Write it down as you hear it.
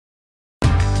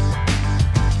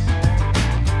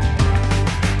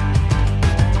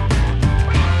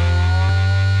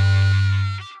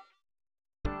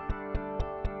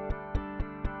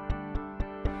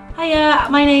Hiya,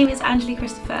 my name is Angeli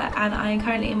Christopher and I am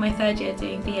currently in my third year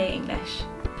doing BA English.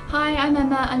 Hi, I'm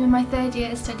Emma. I'm in my third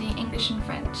year studying English and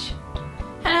French.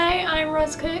 Hello, I'm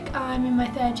Ros Cook. I'm in my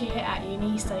third year at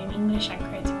uni studying English and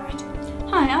creative writing.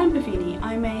 Hi, I'm Bhavini.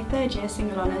 I'm a third year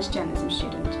single honours journalism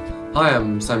student. Hi,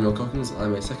 I'm Samuel Cockins.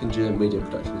 I'm a second year media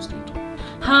production student.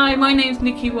 Hi, my name's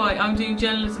Nikki White. I'm doing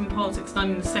journalism and politics and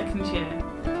I'm in the second year.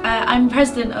 I'm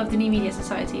president of the New Media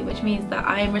Society, which means that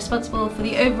I am responsible for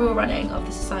the overall running of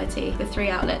the society, the 3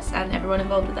 outlets and everyone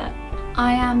involved with it.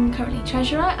 I am currently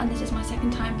treasurer and this is my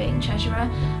second time being treasurer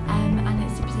and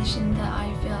it's a position that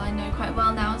I feel I know quite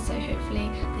well now, so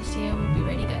hopefully this year will be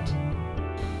really good.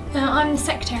 I'm the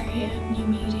secretary of New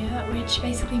Media, which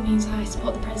basically means I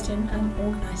support the president and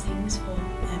organise things for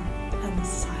them and the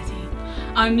society.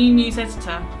 I'm new news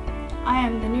editor. I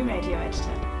am the new radio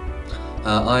editor.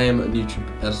 I am a YouTube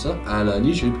editor, and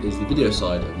YouTube is the video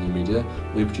side of New Media.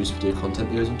 We produce video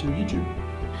content that goes into YouTube.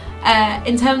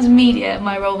 In terms of media,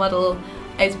 my role model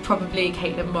is probably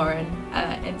Caitlin Moran,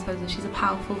 in terms of she's a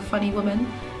powerful, funny woman,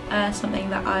 something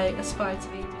that I aspire to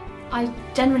be. I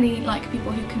generally like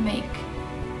people who can make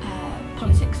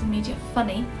politics and media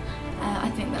funny.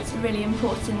 I think that's a really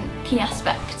important key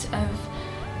aspect of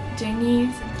doing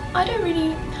news. I don't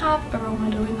really have a role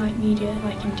model in media,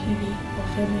 like in TV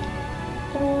or filming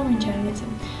or in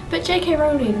journalism, but J.K.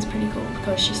 Rowling is pretty cool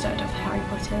because she started off the Harry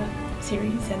Potter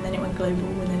series and then it went global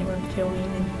and then it went filming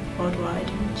and worldwide,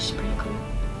 and she's pretty cool.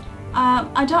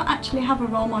 I don't actually have a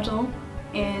role model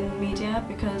in media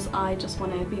because I just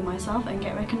want to be myself and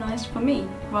get recognised for me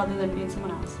rather than being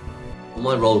someone else. Well,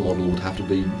 my role model would have to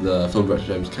be the film director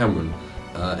James Cameron.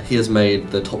 He has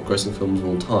made the top grossing films of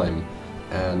all time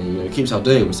and he keeps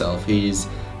outdoing himself. He's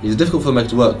a difficult filmmaker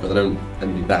to work with, I don't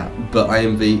envy that, but I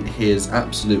envy his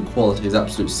absolute quality, his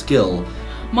absolute skill.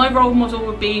 My role model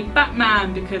would be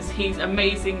Batman because he's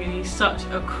amazing and he's such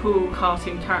a cool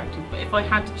cartoon character. But if I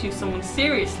had to choose someone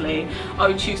seriously, I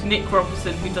would choose Nick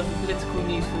Robertson, who does the political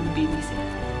news for the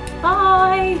BBC.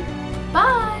 Bye!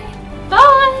 Bye!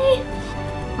 Bye!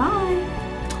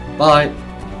 Bye! Bye!